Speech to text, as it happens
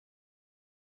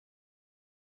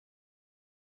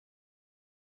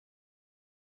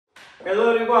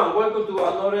Hello everyone, welcome to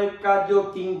another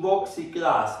cardio kickboxing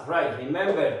class. Right,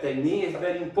 remember, technique is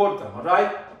very important,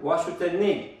 alright? What's your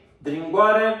technique? Drink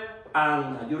water,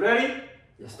 and you ready?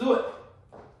 Let's do it.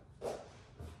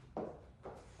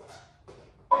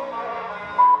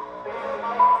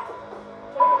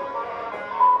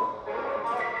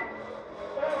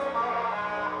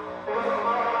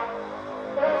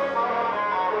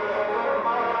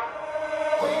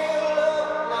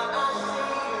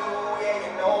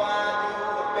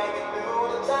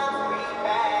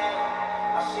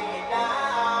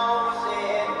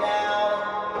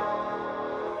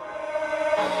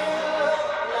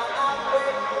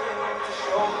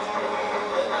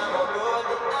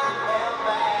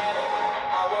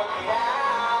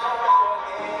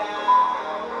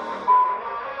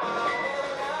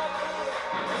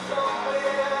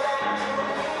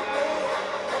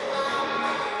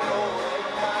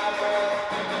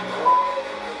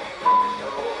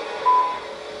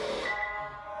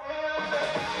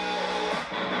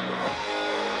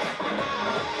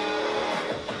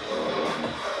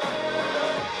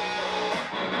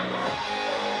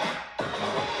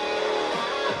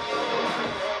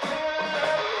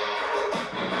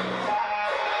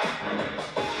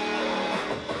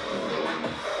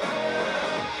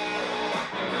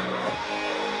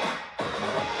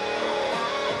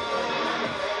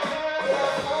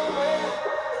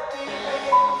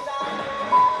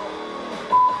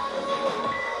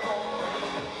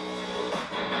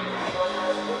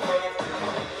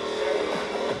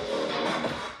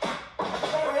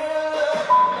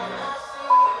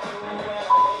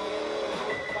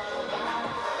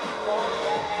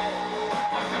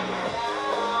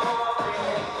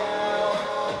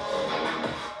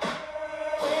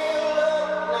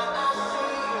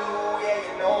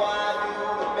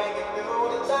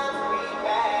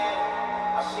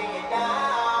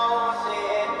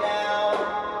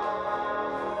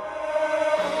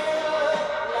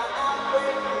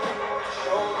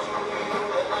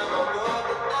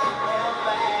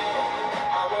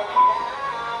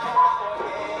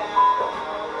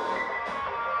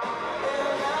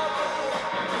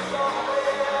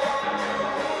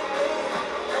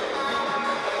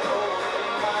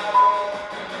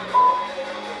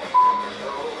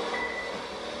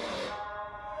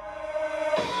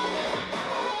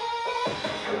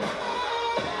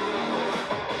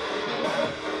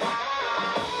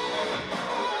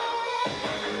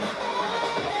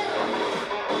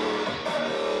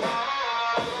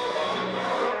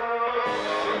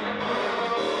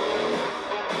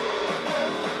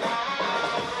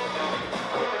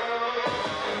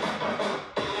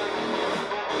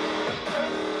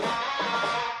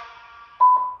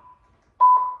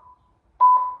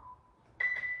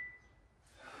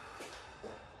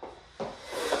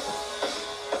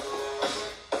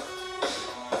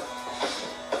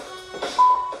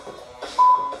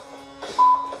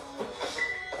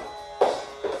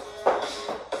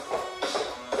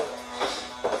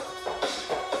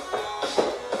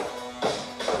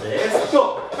 Let's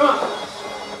go, come on.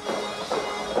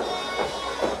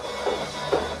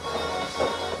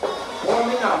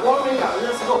 Warming up,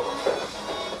 let's go.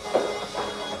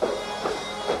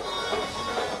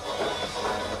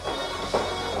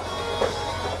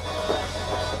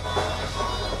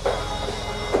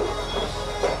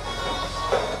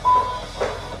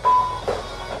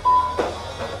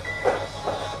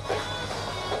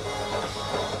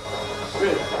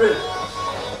 Ready.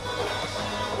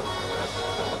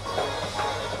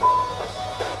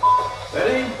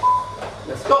 Ready?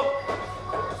 Let's go.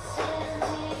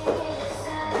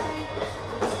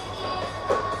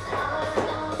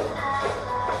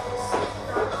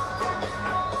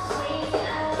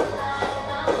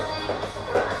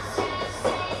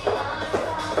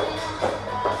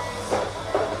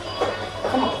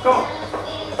 Come on, come on.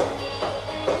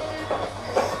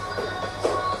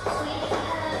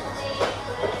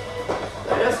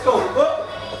 Let's go. Go.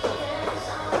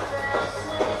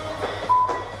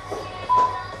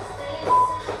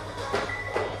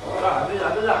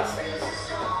 Relax.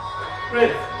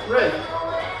 Ready.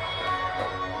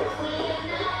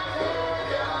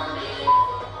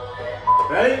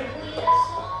 Ready?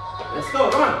 Let's go,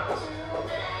 come on.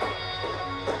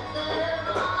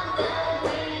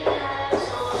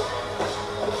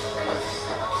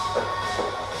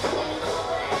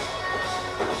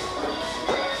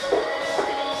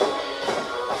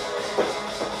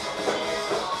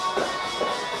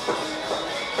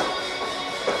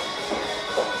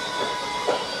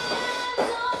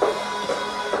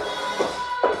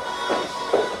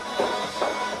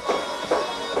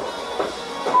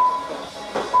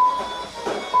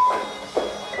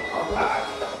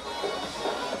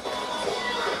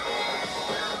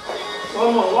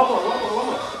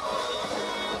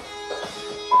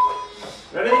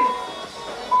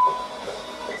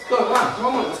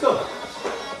 one more, let's go.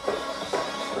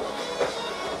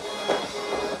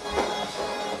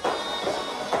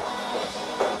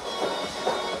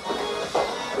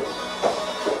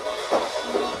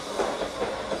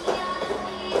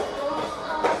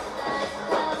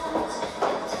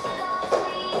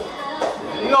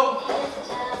 There you go.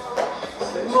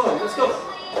 10 more, let's go.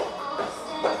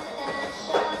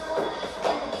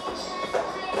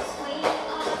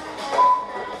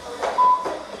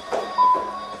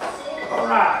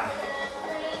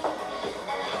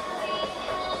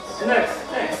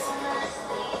 Next.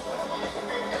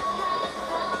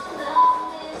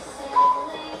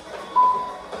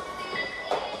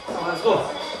 Come on, let's go.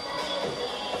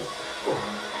 4,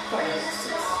 5,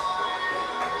 6,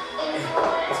 8.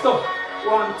 Let's go.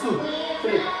 1, 2,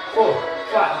 3, 4,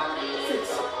 5, 6.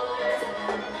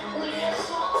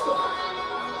 Let's go.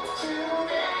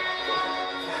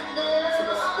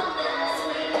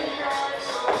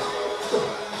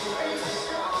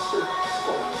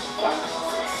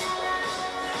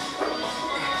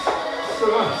 1,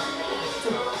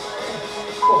 2,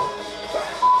 4,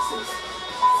 5, 6, 7,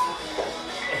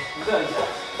 8. Good.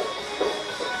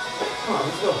 Come on,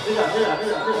 let's go. Relax.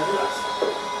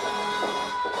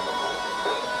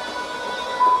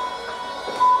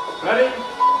 Ready?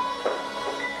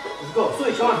 Let's go.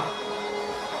 Switch on.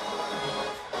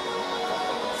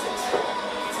 6.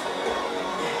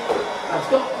 Let's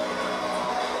go.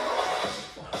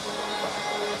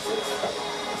 6.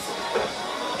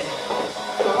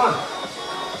 Come on.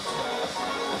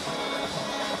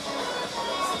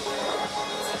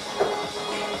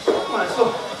 Let's go.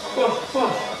 Push.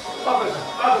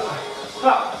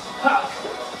 Uppercut. Hop.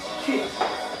 Kick.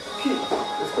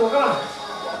 Let's go. Come on.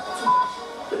 2,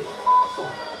 3, 4,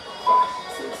 5,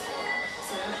 6,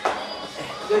 7,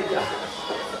 8. Good job.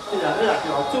 Relax. 2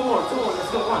 more. Let's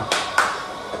go. Come on.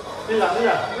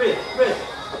 Relax. Breathe.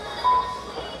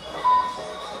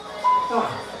 Come on.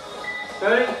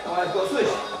 Ready? Now let's go.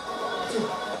 Switch. 2,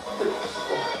 3, 4,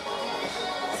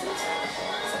 6,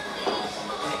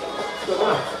 7, 8. Come on.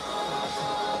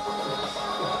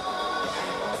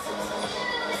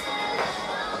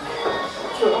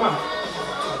 Come on.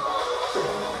 2, 3,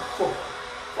 4,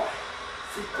 5,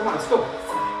 6. Come on, let's go.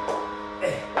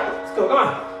 8. Let's go. Come on.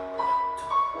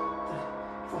 2, 3,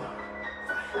 4,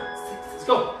 5, 6. Let's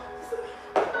go.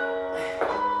 8.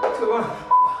 Let's go. Come on. 1,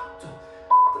 2,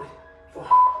 3, 4,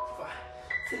 5,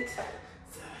 6, 7,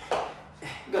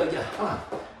 8. Good. Yeah. Come on.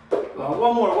 One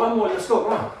more. Let's go.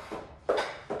 Come on.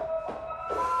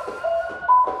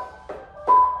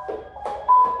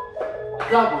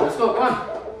 Double. Let's go. Come on.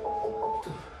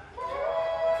 2, 4,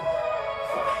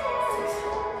 5, 6,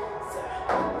 7,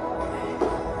 8. Let's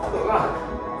go. Come on. 1,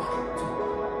 2,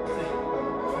 3, 4,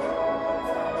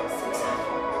 5, 6, 7,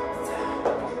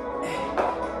 8.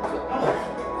 Let's go. Come on.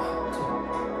 1, 2,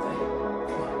 3, 4,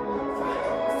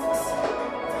 5, 6, 7.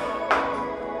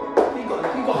 Keep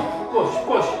going.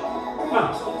 Push. Come on.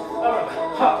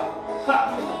 Hop.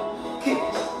 Kick.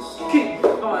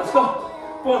 Come on. Let's go.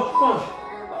 Punch.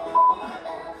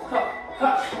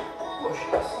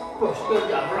 Push, good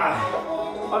job, right.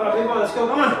 Alright, people, let's go,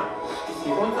 come on.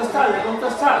 You want to start.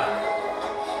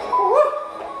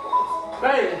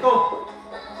 Ready, let's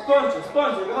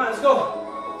go.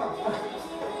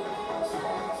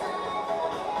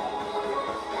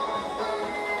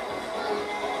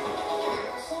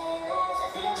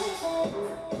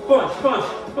 Punch, come on,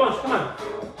 let's go. Punch, come on.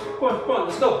 Punch,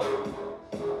 let's go.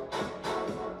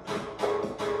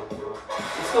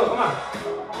 Let's go, come on.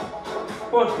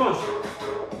 Punch.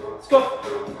 Let's go.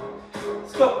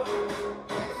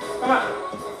 Come on.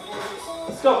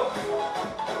 Let's go.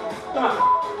 Come on.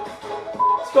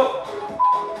 Let's go.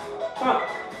 Come on.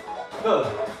 Good.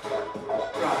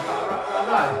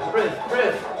 Right. Breathe.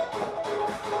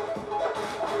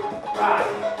 Right.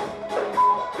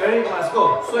 Ready? Let's go.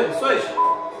 Switch.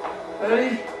 Ready?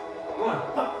 Come on.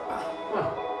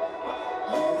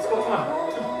 Let's go. Come on.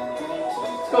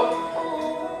 Let's go.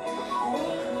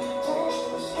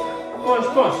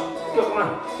 Punch. Go, come on.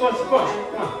 Punch. Come on.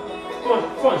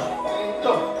 Punch.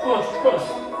 Go. Punch.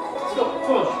 Let's go.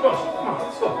 Punch. Come on.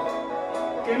 Let's go.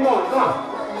 Keep moving. Come on.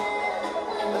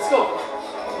 Let's go.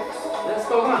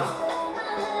 Come on.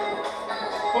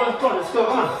 Punch. Let's go.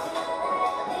 Come on.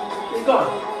 Keep going.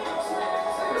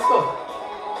 Let's go.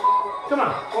 Come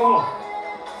on. One more.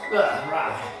 Good.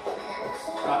 Right.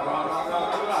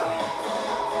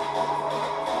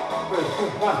 Good.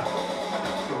 1.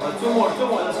 2 more.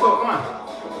 Let's go. Come on.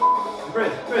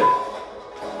 Breathe.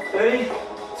 Ready?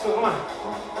 Let's go. Come on.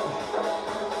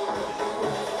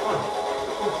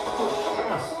 Push.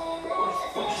 Come on.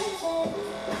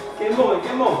 Keep moving.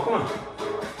 Come on.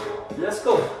 Let's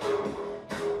go.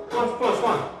 Push, push,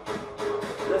 one.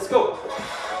 Let's go.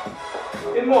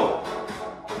 Get more.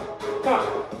 Come on.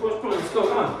 Push, push, let's go,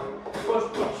 come on. Push,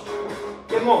 push.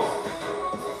 Get more.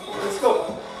 Let's go.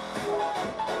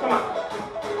 Come on.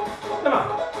 Come on.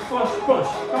 Push, push.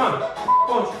 Come on.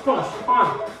 Push, push. Come on.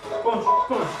 Push,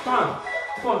 push. Come on.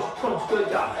 Push, push. Good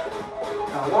job.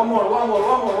 Now one more.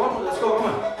 Let's go, come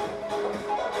on.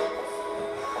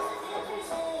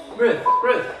 Breathe,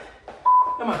 breathe.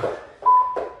 Come on.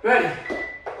 Ready?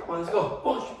 Let's go.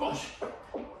 Push, push.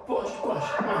 Push, push.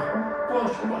 Come on.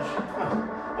 Push, push. Come on.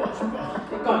 Push, push.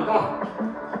 Keep going, come on.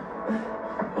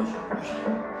 Push, push.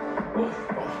 Push,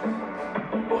 push.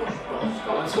 Push, push.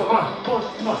 Come on, let's go, come on. Push,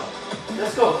 push.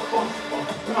 Let's go. Push, push.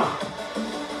 Come on.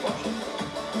 Push,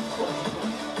 push,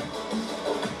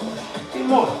 push. Keep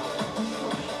more.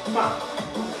 Come on.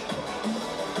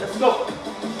 Let's go.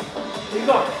 Keep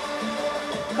going.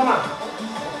 Come on.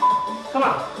 Come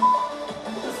on.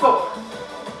 Let's go.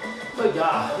 Good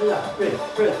job. Good job. Breathe,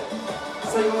 breathe.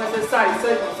 Second exercise.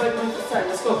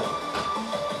 Let's go.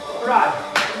 Right.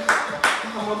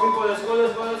 Come on, people. Let's go.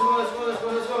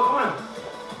 Come on.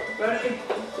 Ready?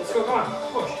 Let's go. Come on.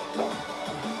 Push. Come on.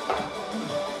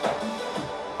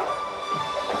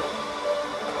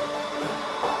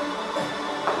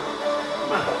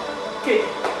 Kick.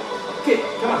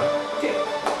 Come on. Kick.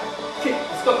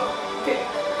 Let's go.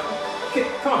 Kick.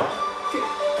 Come on. Kick.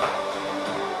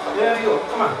 There you go.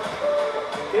 Come on.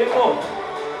 Get more.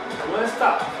 Don't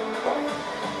stop.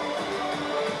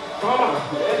 Come on.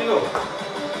 There you go.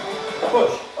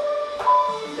 Push.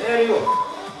 There you go.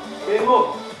 Get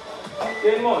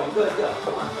more. Good job.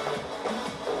 Come on.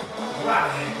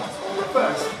 Right. The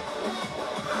first.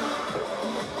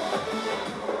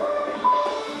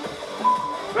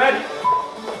 Ready?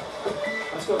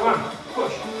 Let's go. Come on.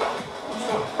 Push.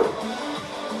 Come on.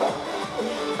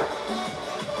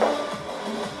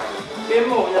 Get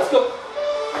more. Let's go.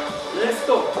 Let's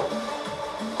go.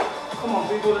 Come on,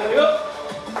 people. There you go.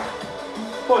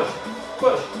 Push.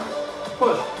 Push.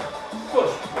 Push.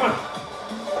 Push. Come on.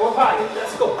 Go higher.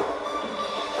 Let's go.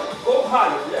 Go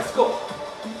higher. Let's go.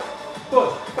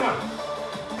 Push. Come on.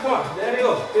 Come on. There you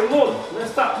go. Get more.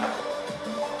 Let's stop.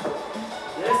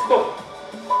 Let's go.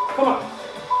 Come on.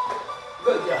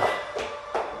 Good job.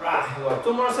 Right.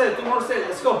 Two more sets.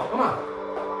 Let's go. Come on.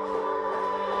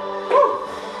 Woo.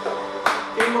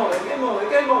 Get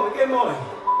moving.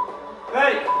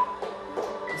 Ready?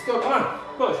 Let's go. Come on.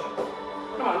 Push.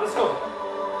 Come on. Let's go.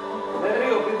 There you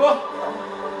go, people.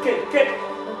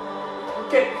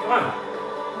 Kick. Come on.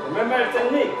 Remember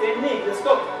technique. Let's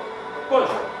go.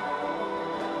 Push.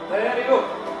 There you go.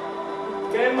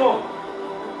 Get more.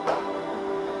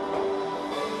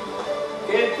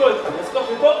 Get push. Let's go,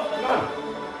 people. Come on.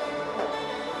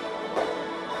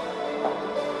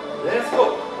 Let's go.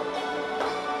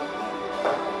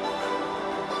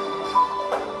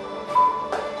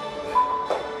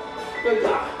 Good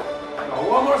job. Now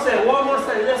one more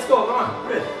set. Let's go. Come on.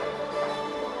 Breathe.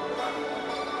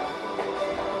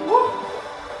 Woo.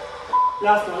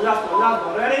 Last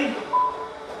one. Ready?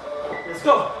 Let's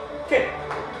go. Kick.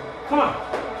 Come on.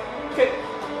 Kick.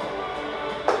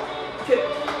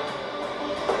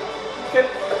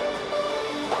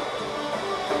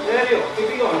 There you go. Keep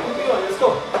it going. Let's go.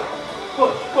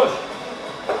 Push.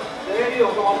 There you go.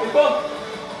 Come on, people.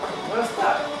 Let's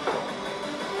start.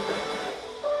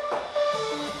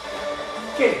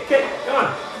 Kick. Come on.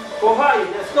 Go high.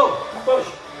 Let's go. Push.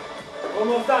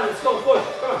 Almost done. Let's go. Push.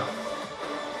 Come on.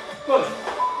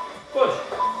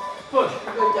 Push.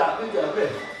 Good job.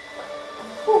 Breathe.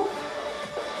 Woo.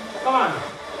 Come on.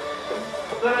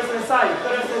 Third exercise.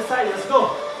 Let's go.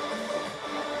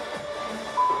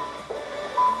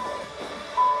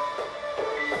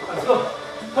 Let's go.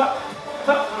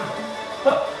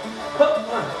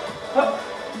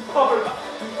 Uppercut.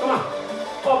 Come on.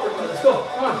 Uppercut. Let's go.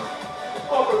 Come on.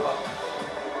 Uppercut.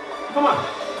 Come on.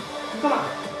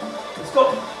 Let's go.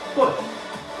 Push.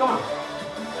 Come on.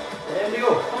 There you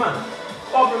go. Come on.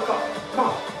 Uppercut. Come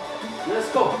on. Let's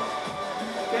go.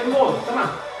 Get more. Come on.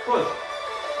 Push.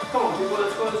 Come on, people.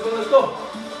 Let's go.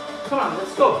 Come on.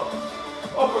 Let's go.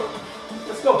 Uppercut.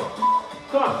 Let's go.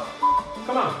 Come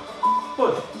on.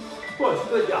 Push.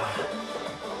 Good job.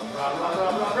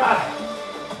 Right.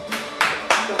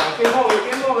 Come on.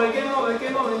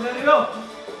 Get moving. There you go.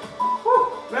 Woo.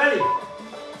 Ready?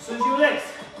 Switch your legs.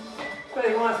 Ready?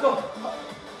 Come on. Let's go.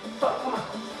 Come on.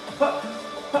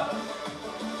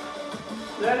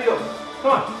 There you go.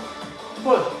 Come on.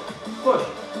 Push.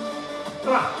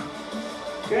 Come on.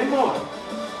 Get more.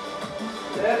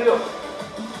 There you go.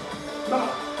 Come on.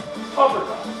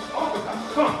 Uppercut.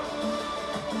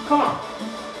 Come on.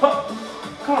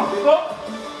 Come on, go.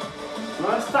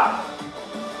 Non stop.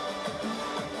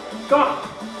 Come on.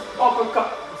 Uppercut.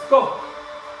 Let's go.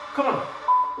 Come on.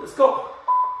 Let's go.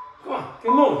 Come on.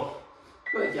 Keep moving.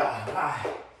 Good job. All right.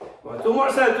 Well, two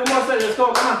more sets. Let's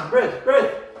go. Come on. Breathe.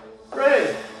 Breathe.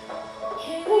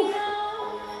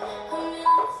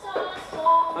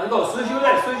 Let's go. Switch your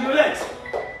legs.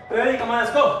 Ready? Come on.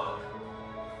 Let's go.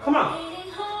 Come on.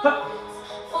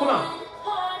 Come on.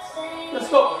 Let's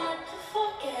go.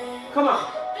 Come on.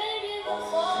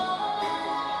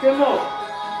 Get more.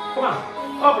 Come on.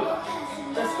 Uppercut.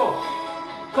 Let's go.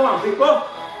 Come on, people.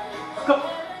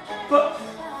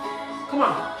 Come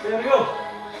on. There we go.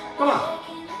 Come on.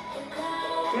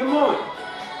 Get moving.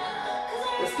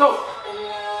 Let's go.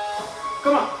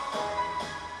 Come on.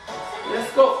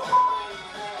 Let's go.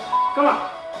 Come on.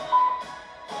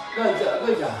 Good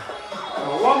job.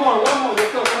 One more.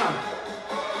 Let's go. Come on.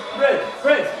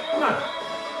 Breathe. Come on.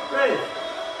 Breathe.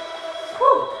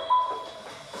 Woo.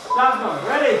 Last one.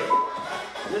 Ready?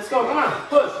 Let's go. Come on.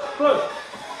 Push.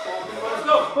 Let's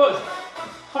go. Push.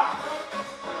 Ha.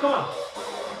 Come on.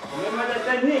 Remember the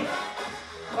technique.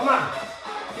 Come on.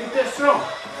 Keep this strong.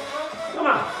 Come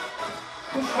on.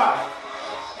 Push hard.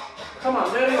 Come on.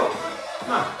 There you go.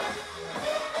 Come on.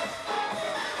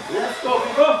 Let's go,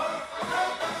 people.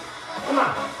 Come on.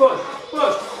 Push.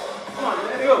 Come on.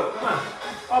 There you go. Come on.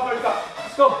 Uppercut.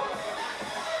 Let's go.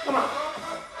 Come on.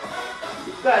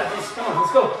 You got this. Come on.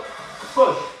 Let's go.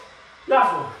 Push.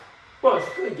 Last one. Push.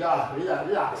 Good job.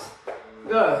 Relax.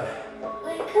 Good.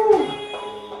 Woo.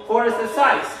 4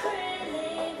 exercise.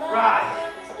 Right.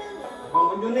 Go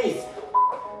on your knees.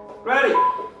 Ready?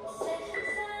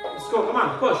 Let's go. Come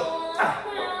on. Push.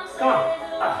 Come on.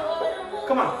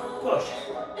 Come on. Push.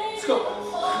 Let's go.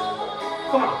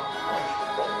 Come on.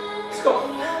 Let's go.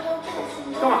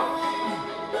 Come on.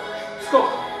 Let's go.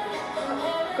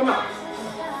 Come on.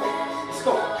 Let's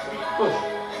go. Push.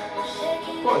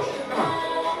 Come on.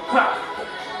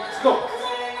 Let's go.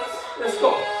 Let's go.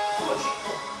 Push.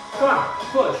 Come on.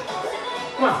 Push.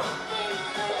 Come on.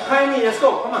 High knee. Let's go.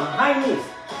 Come on. High knees.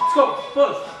 Let's go.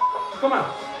 Push. Come on.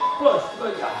 Push.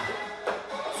 Good job.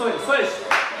 Switch.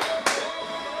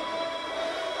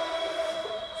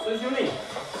 Switch your knee.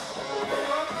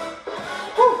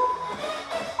 Woo.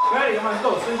 Ready? Come on. Go.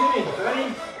 Switch your knee. Ready?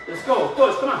 Let's go.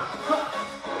 Push. Come on.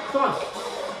 Come on.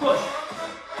 Push.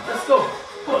 Let's go.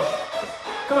 Push.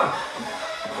 Come on.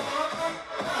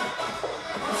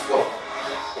 Let's go.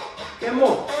 Get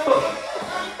more. Push.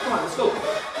 Come on. Let's go.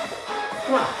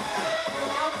 Come on.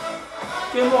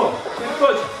 Get more. Get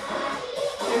push.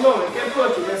 Get moving. Get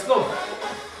pushing. Let's go.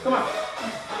 Come on.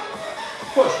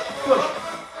 Push.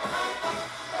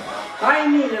 High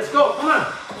knee. Let's go. Come on.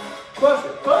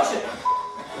 Push it.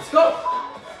 Let's go.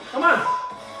 Come on.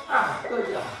 Good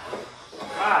job.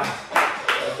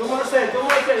 Two more sets.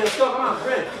 Let's go. Come on.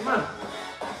 Breathe. Come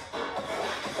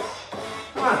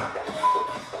on.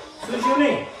 Switch your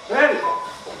knee. Ready?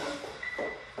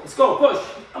 Let's go. Push.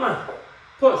 Come on.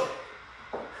 Push.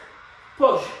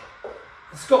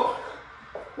 Let's go.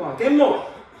 Come on. Get more.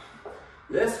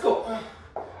 Let's go.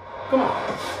 Come on.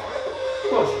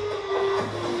 Push.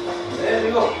 There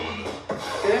you go.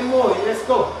 Get more. Let's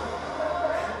go.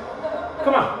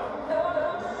 Come on.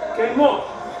 Get more.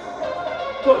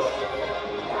 Push.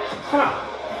 Come on.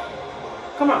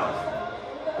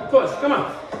 Push. Come on.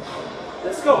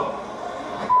 Let's go.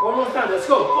 One more time. Let's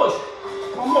go. Push.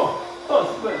 One more. Push.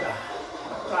 Good job.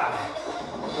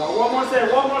 Now one more set.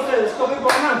 Let's go, people.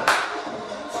 Come on.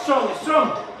 Strong.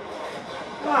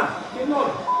 Come on. Keep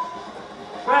moving.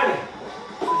 Ready.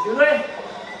 Push your leg.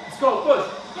 Let's go. Push.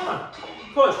 Come on.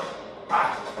 Push.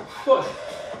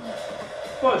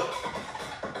 Push.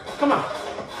 Come on.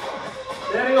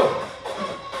 There you go.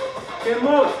 Keep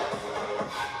moving.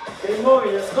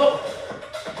 Let's go.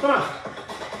 Come on.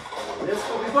 Let's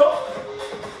go, people.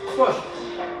 Push.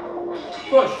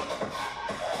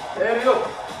 There you go.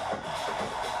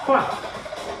 Come on.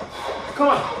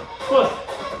 Push.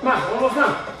 Come on. Almost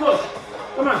done. Push.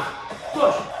 Come on.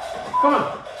 Push.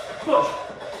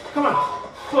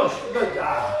 Good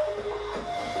job.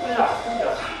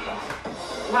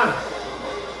 Come on.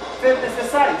 5th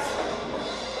exercise.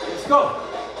 Let's go.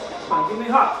 Come on. Give me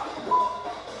hot.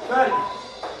 Ready.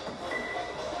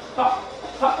 Hot.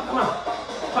 Come on.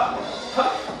 Hot.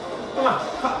 Come on.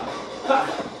 Hot.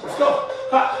 Let's go.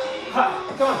 Hot.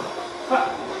 Come on. Hot.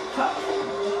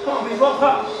 Come on, people.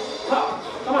 Hot.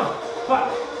 Come on. Hot.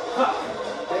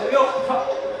 There we go.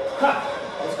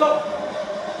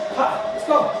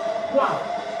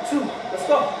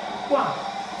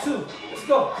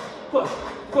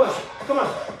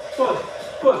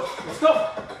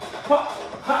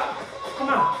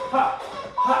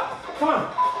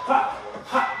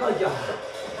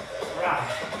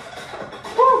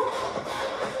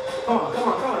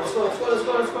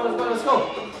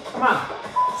 Come on.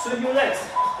 Swing your legs.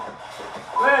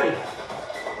 Ready.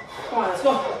 Come on, let's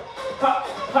go. Ha,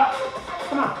 ha.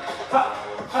 Come on. Ha,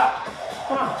 ha.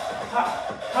 Come on. Ha,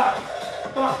 ha.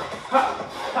 Come on. Ha,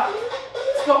 ha.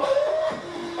 Let's go.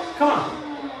 Come on.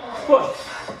 Push.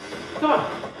 Come on.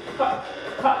 Ha,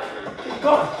 ha. Keep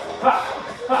going. Ha,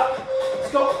 ha.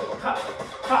 Let's go. Ha,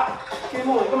 ha. Keep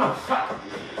moving. Come on. Ha,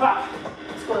 ha.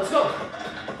 Let's go. Let's go.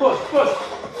 Push, push.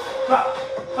 Ha,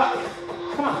 ha.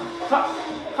 Come on. Ha,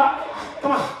 ha.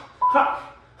 Come on. Ha,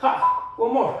 ha.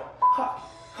 One more. Ha,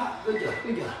 ha. Good job.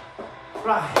 Good job.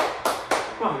 Right.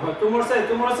 Come on. Two more sets.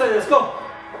 Two more sets. Let's go.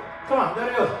 Come on. There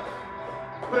you go.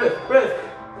 Breathe. Breathe.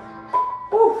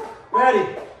 Woo. Ready.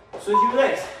 Switch your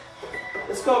legs.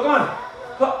 Let's go. Come on.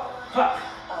 Ha, ha.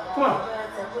 Come on.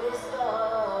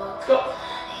 Let's go.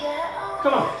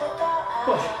 Come on.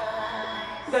 Push.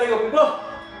 There you go, people.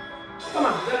 Come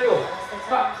on. There you go.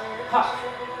 Ha, ha.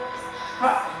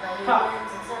 Ha, ha.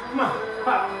 Come on.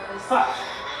 Ha, ha.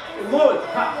 Move it.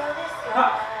 Ha, ha.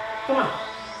 Come on.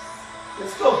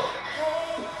 Let's go.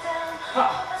 Ha.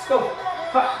 Let's go.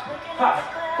 Ha, ha.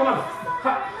 Come on.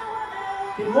 Ha.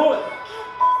 Keep moving.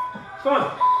 Come on.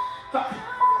 Ha.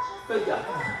 Good job.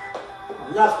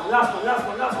 Last one, last one, last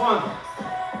one, last one.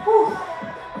 Woo.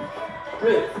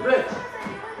 Breathe, breathe.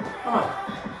 Come on.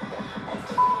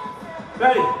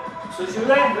 Ready. Switch your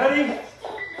leg. Ready.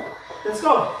 Let's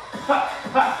go. Ha,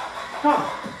 ha. Come on.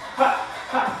 Ha,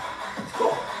 ha. Let's go.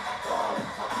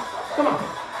 Come on.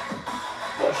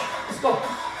 Push. Let's go.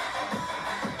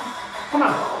 Come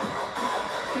on.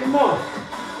 Keep moving.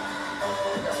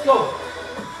 Let's go.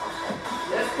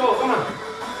 Let's go. Come on.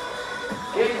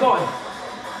 Keep going.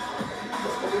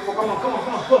 Let's go, people. Come on, come on,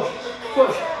 come on. Push.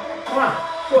 Push. Come on.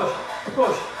 Push.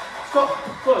 Push. Let's go.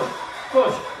 Push.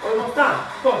 Push. Almost done.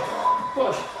 Push.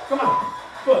 Push. Come on.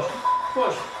 Push.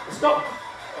 Push. Let's go. All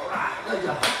right. Good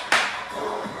job.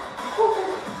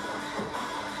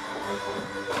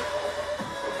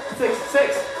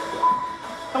 Six.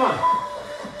 Come on.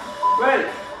 Ready.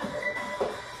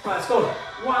 Right, let's go.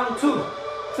 1, 2,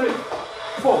 3,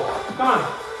 4. Come on.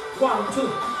 1, 2,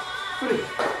 3,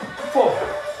 4.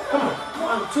 Come on.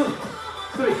 1, 2,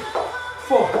 3,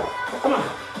 4. Come on.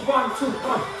 1, 2,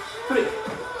 come on. 3,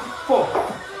 4.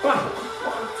 Come on.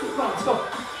 1, 2, come on. Let's go.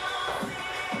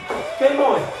 Keep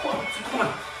moving. 1, 2, come on.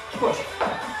 Push.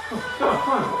 Come on,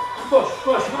 come on. Push,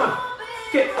 push, come on.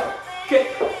 Kick, kick.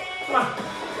 Come on.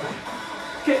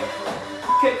 Kick,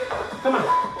 kick. Come on.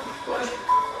 Push.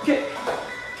 Kick,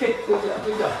 kick. Good job,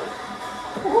 good job.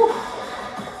 Woohoo.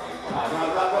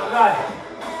 Right.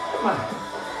 Come on.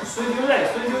 Swing your legs,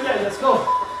 swing your legs. Let's go.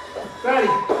 Ready.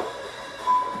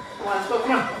 Come on, let's go.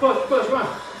 Come on. Push, push, come on.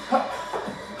 Ha,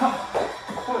 ha.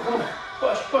 Come on, come on.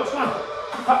 Push, push, come on.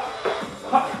 Ha,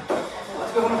 ha.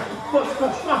 Let's go, come on. Push,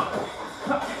 push, come on.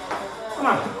 Ha. Come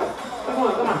on. Come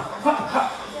on, come on. Ha, ha.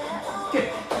 Kick,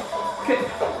 kick.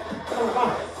 Come on, come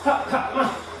on. Ha, ha, come on.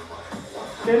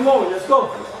 Keep moving, let's go.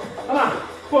 Come on.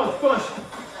 Push, push.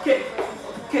 Kick,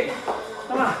 kick.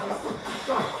 Come on.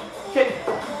 Come on. Kick,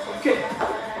 kick.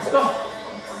 Let's go.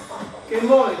 Keep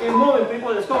moving,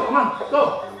 people. Let's go. Come on. Go.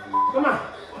 Come on.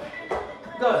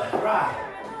 Good. Right.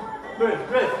 Breathe,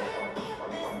 breathe.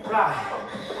 Right.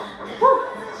 Woo.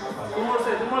 Two more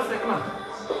sets. Come on.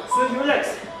 Switch your legs.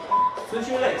 Switch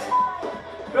your legs.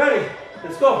 Ready.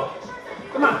 Let's go.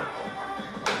 Come on.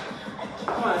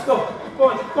 Come on, let's go.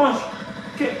 Punch, punch.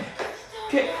 Kick,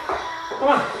 kick. Come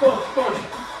on. Punch, punch.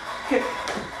 Kick,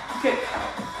 kick.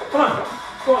 Come on.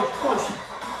 Punch, punch.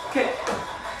 Kick,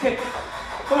 kick.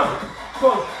 Come on.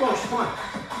 Punch, punch. Come on.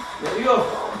 There you go.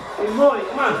 Keep moving.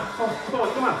 Come on. Punch,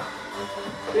 punch. Come on.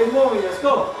 Keep moving. Let's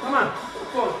go. Come on.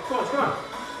 Punch, punch. Come on.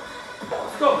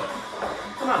 Let's go.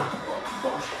 Come on. Punch,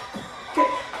 punch. Kick,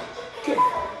 kick.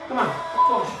 Come on.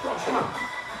 Punch, punch. Come on.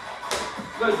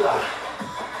 Good job.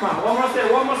 Come on. One more set.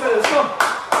 Let's go.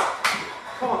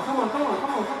 Come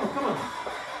on.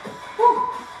 Woo.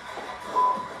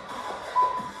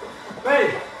 Ready.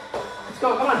 Let's go.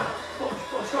 Come on.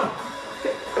 Push. Come on.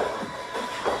 Kick.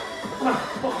 Come on.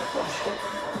 Push.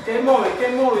 Keep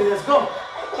moving. Let's go.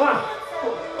 Come on.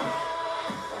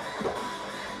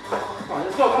 Come on.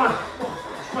 Let's go. Come on.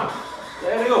 Come on.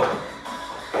 There you go.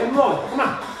 Keep moving. Come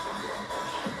on.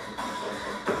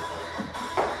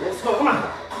 Let's go. Come on.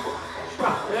 Come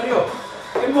on. There you go.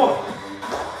 Keep moving.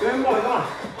 Come on.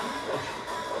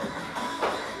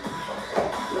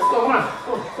 Let's go. Come on.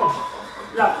 Push.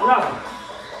 Last.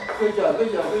 Good job.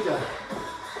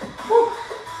 Woo.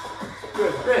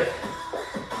 Good.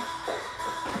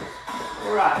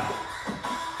 All right.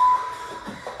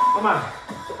 Come on.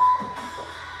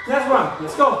 Next one.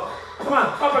 Let's go. Come on.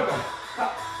 Uppercut.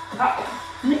 Ha.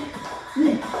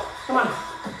 Knee. Come on.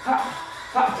 Ha.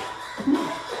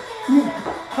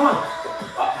 Come on.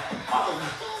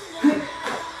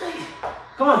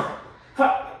 Come on. Ha,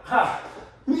 ha.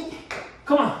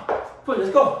 Come on. Push,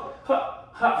 let's go. Ha,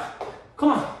 ha. Come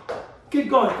on. Keep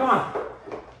going. Come on.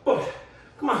 Push.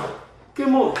 Come on. Keep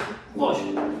moving. Push.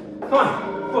 Come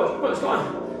on. Push, push. Come on.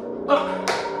 Up,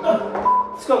 up.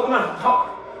 Let's go. Come on. Hop,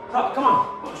 hop. Come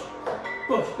on. Push,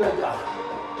 push. Good job.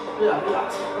 Relax,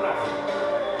 relax. Relax.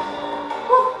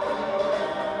 Woo.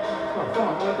 Come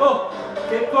on, go.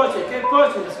 Keep pushing, keep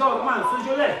pushing. Let's go. Come on. Switch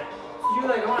your leg. Switch your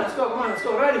leg. Come on. Let's go. Come on. Let's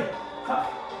go. Ready? Ha,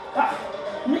 ha.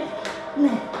 Knee,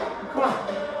 knee. Come on.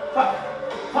 Ha,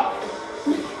 ha.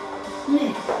 Knee,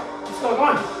 knee. Let's go. Come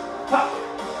on. Ha,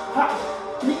 ha.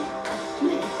 Knee,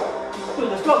 knee. Good.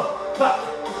 Let's go. Ha,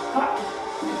 ha.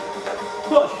 Knee.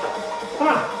 Push. Come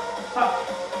on. Ha,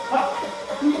 ha.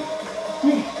 Knee,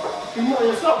 knee. Keep moving.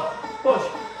 Let's go. Push,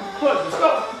 push. Let's go.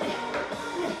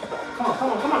 Come on,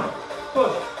 come on, come on.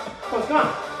 Push, push. Come on.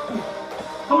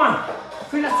 Come on.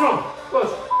 Feel that strong.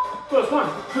 Push, push. Come on.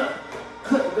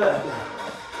 Good, good.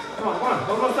 Come on, come on.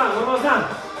 Almost done, almost done.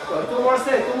 Go. Two more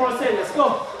sets, two more sets. Let's go.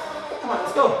 Come on,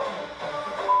 let's go.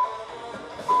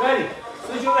 Ready?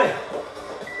 Switch your leg.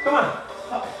 Come on.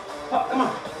 Up, up, come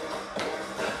on.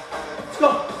 Let's go.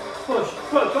 Push,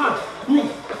 push. Come on. Knee,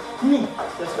 knee.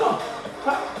 Let's go.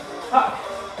 Up, up.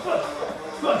 Push,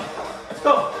 push. Let's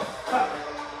go. Up,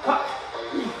 up.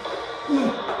 Knee,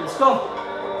 knee. Let's go.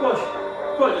 Push,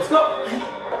 push. Let's go.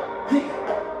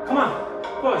 Come on.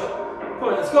 Push,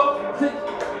 push. Let's go.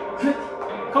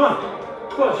 Come on.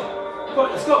 Push, push.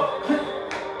 Let's go.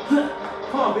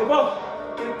 Come on, people.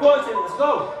 Keep pushing. Let's go.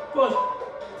 Push,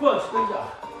 push. Good job.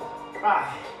 Right.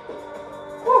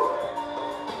 Woo.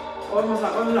 One more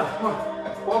time. One more time. Come on.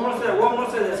 One more set. One more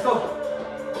set. Let's go.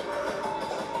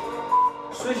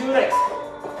 Switch your legs.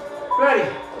 Ready?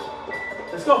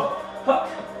 Let's go. Ha,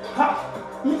 ha,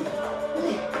 knee,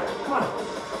 knee. Come on.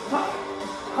 Ha,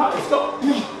 ha. Let's go.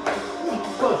 Knee, knee.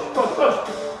 Push, push, push.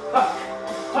 Ha,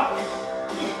 ha,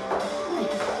 knee, knee.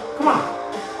 Come on.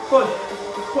 Push,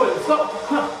 push. Let's go.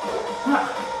 Ha, ha.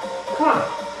 Come on.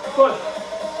 Push,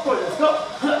 push. Let's go.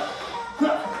 Ha,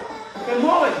 ha. Keep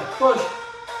moving. Push,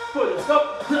 push. Let's go.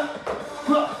 Ha,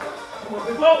 ha. Come on,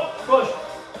 people. Push,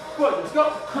 push. Let's go.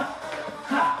 Ha.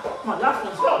 Ha. Come on, last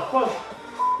one, let's go. Push,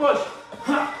 push.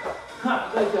 Ha, ha.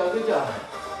 Good job, good job.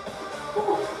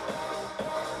 Woo.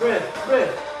 Breathe,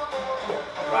 breathe.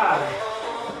 Right.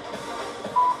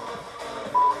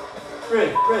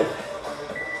 Breathe, breathe.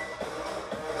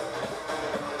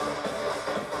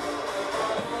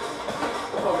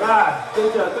 All right. Good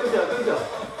job, good job, good job.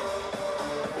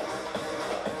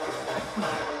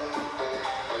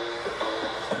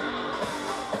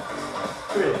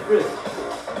 Breathe, breathe.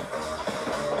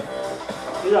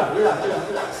 Relax, relax, relax,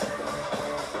 relax.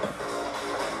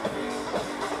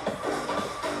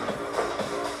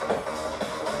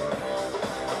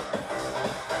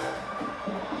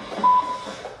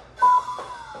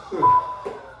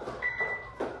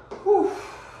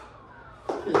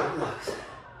 Relax,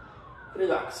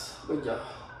 relax. Good job.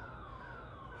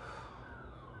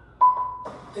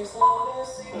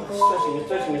 Stretching,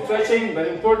 stretching, stretching. Very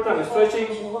important. Stretching.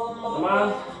 Come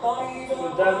on.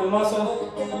 Pull down the muscle.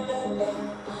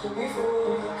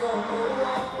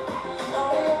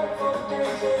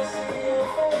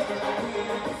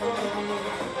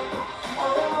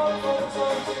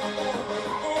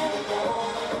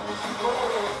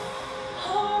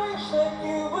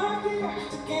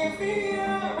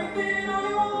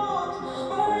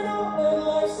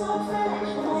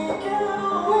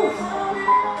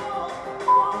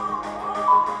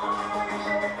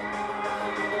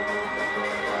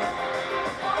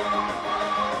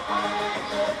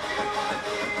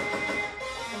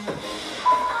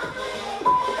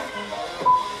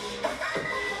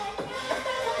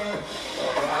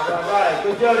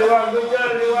 Good job, everyone. Good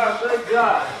job, everyone. Good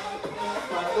job.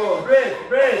 Let's go. Breathe,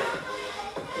 breathe.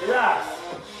 Relax.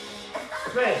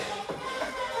 Stretch.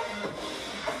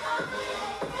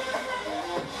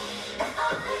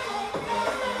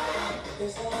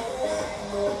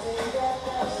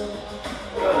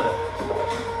 Good.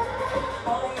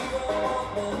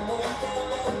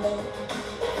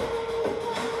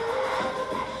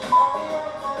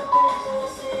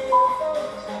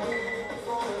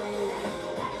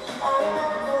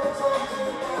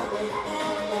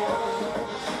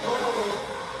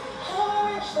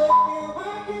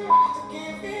 To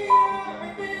give me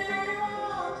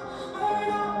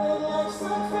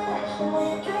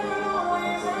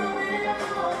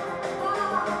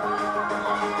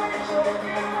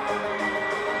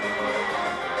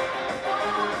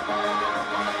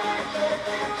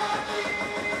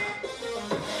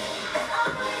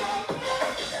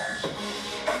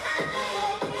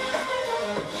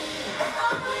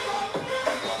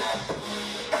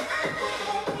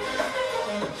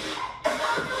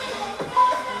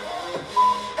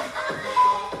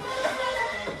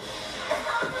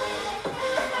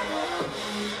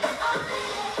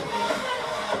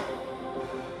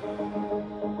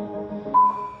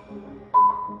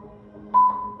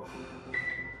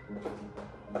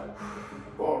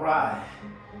Alright.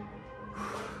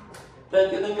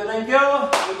 Thank you. Good job,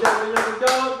 good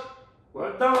job.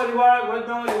 Well done,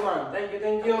 everyone.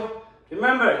 Thank you.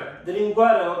 Remember, drink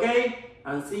water, okay?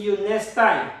 And see you next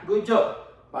time. Good job.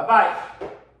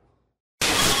 Bye-bye.